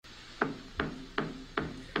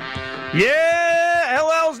Yeah,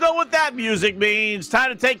 LLs know what that music means. Time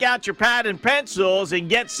to take out your pad and pencils and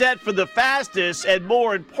get set for the fastest and,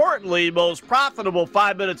 more importantly, most profitable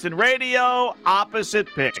 5 minutes in radio, Opposite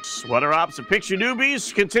Picks. What are Opposite Picks, you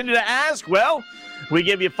newbies? Continue to ask. Well, we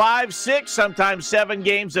give you 5, 6, sometimes 7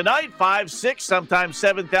 games a night, 5, 6, sometimes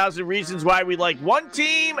 7,000 reasons why we like one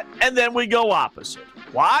team, and then we go opposite.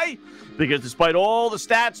 Why? Because despite all the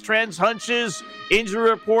stats, trends, hunches, injury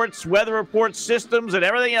reports, weather reports, systems, and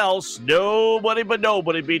everything else,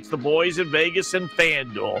 nobody beats the boys in Vegas and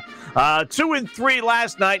FanDuel. 2-3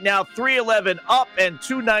 last night, now 3-11 up and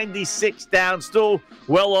 296 down, still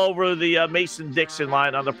well over the Mason-Dixon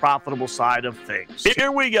line on the profitable side of things.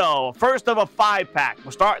 Here we go. First of a 5-pack.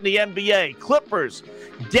 We're starting the NBA. Clippers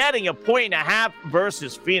getting a 1.5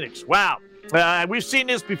 versus Phoenix. Wow. We've seen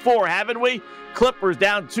this before, haven't we? Clippers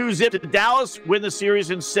down 2-0 to Dallas, win the series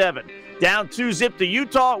in 7. Down 2-0 to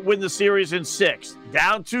Utah, win the series in 6.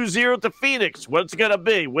 Down 2-0 to Phoenix. What's it going to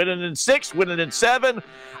be? Winning in 6, winning in 7?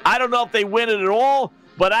 I don't know if they win it at all,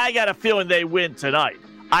 but I got a feeling they win tonight.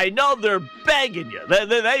 I know they're begging you.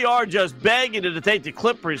 They are just begging you to take the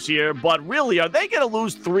Clippers here, but really, are they going to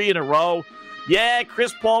lose 3 in a row? Yeah,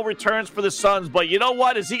 Chris Paul returns for the Suns, but you know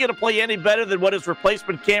what? Is he going to play any better than what his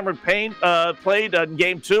replacement Cameron Payne played in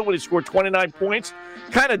Game 2 when he scored 29 points?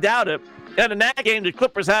 Kind of doubt it. And in that game, the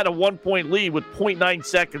Clippers had a 1-point lead with 0.9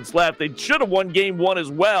 seconds left. They should have won Game 1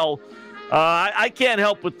 as well. I can't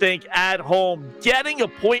help but think at home, getting a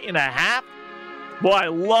 1.5. Boy, I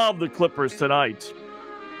love the Clippers tonight.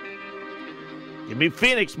 Give me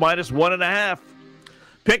Phoenix minus 1.5.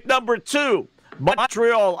 Pick number 2.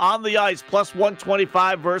 Montreal on the ice, plus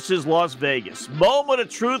 125 versus Las Vegas. Moment of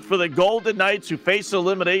truth for the Golden Knights, who face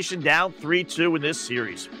elimination down 3-2 in this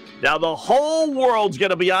series. Now, the whole world's going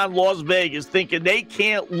to be on Las Vegas thinking they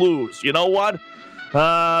can't lose. You know what?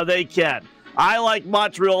 They can. I like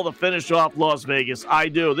Montreal to finish off Las Vegas. I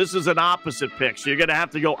do. This is an opposite pick, so you're going to have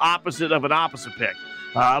to go opposite of an opposite pick.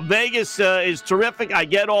 Vegas is terrific. I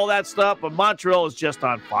get all that stuff, but Montreal is just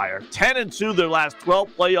on fire. 10-2 their last 12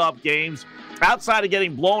 playoff games. Outside of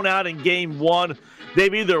getting blown out in Game 1,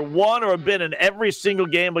 they've either won or been in every single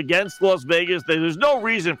game against Las Vegas. There's no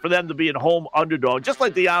reason for them to be a home underdog, just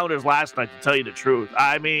like the Islanders last night, to tell you the truth.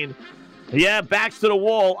 I mean, yeah, backs to the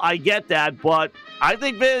wall. I get that, but I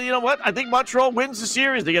think, you know what? I think Montreal wins the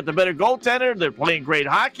series. They get the better goaltender. They're playing great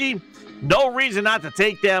hockey. No reason not to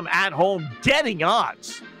take them at home. Getting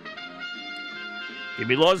odds. Give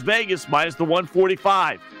me Las Vegas minus the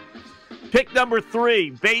 145. Pick number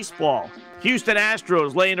 3, baseball. Houston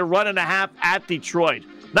Astros laying a 1.5 at Detroit.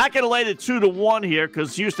 Not going to lay the 2-1 here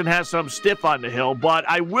because Houston has some stiff on the hill, but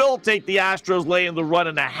I will take the Astros laying the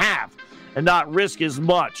 1.5 and not risk as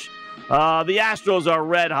much. The Astros are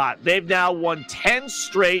red hot. They've now won 10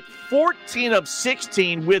 straight, 14 of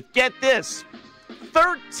 16 with, get this,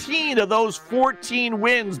 13 of those 14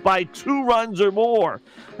 wins by 2 runs or more.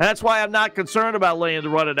 That's why I'm not concerned about laying the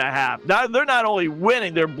 1.5. Now, they're not only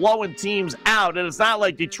winning, they're blowing teams out, and it's not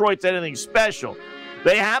like Detroit's anything special.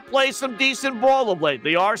 They have played some decent ball of late.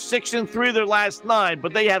 They are 6-3 their last 9,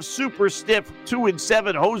 but they have super stiff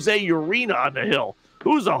 2-7 Jose Urena on the hill.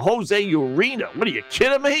 Who's a Jose Urena? What, are you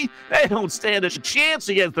kidding me? They don't stand a chance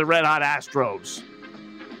against the red-hot Astros.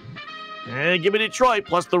 And give me Detroit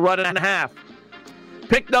plus the 1.5.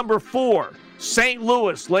 Pick number 4, St.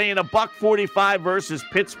 Louis laying a $1.45 versus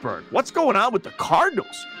Pittsburgh. What's going on with the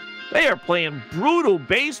Cardinals? They are playing brutal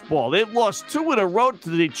baseball. They've lost 2 in a row to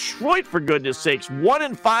Detroit, for goodness sakes.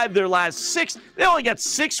 1-5 their last 6. They only got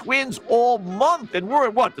 6 wins all month, and we're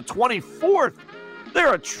at, what, the 24th?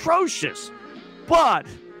 They're atrocious. But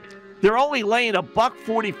they're only laying a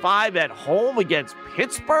 $1.45 at home against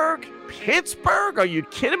Pittsburgh? Pittsburgh? Are you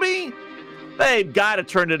kidding me? They've got to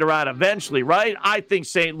turn it around eventually, right? I think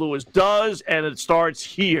St. Louis does, and it starts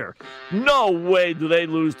here. No way do they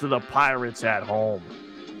lose to the Pirates at home.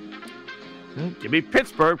 Give me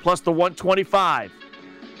Pittsburgh plus the 125.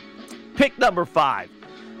 Pick number 5.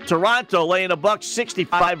 Toronto laying a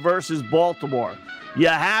 $1.65 versus Baltimore. You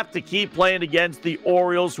have to keep playing against the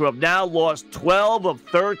Orioles, who have now lost 12 of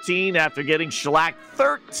 13 after getting shellacked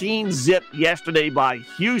 13-0 yesterday by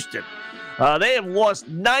Houston. They have lost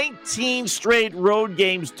 19 straight road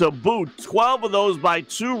games to boot, 12 of those by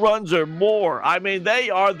 2 runs or more. I mean, they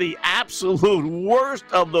are the absolute worst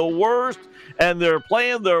of the worst, and they're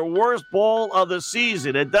playing their worst ball of the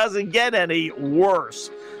season. It doesn't get any worse.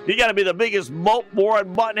 You got to be the biggest mope,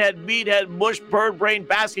 moron, buttonhead, meathead, mush, bird brain,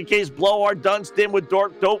 basket case, blowhard, done stim with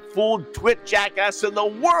dork, dope, fool, twit, jackass in the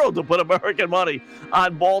world to put American money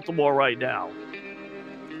on Baltimore right now.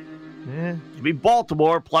 Give me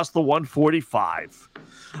Baltimore plus the 145.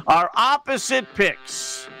 Our opposite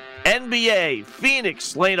picks. NBA,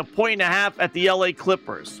 Phoenix laying a 1.5 at the LA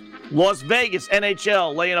Clippers. Las Vegas,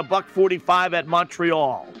 NHL laying a $1.45 at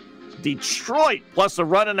Montreal. Detroit plus a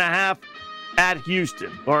 1.5 at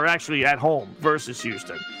Houston, or actually at home versus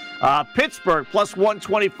Houston. Pittsburgh plus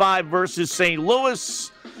 125 versus St.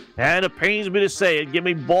 Louis. And it pains me to say it, give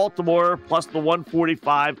me Baltimore plus the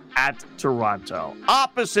 145 at Toronto.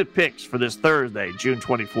 Opposite picks for this Thursday, June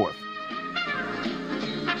 24th.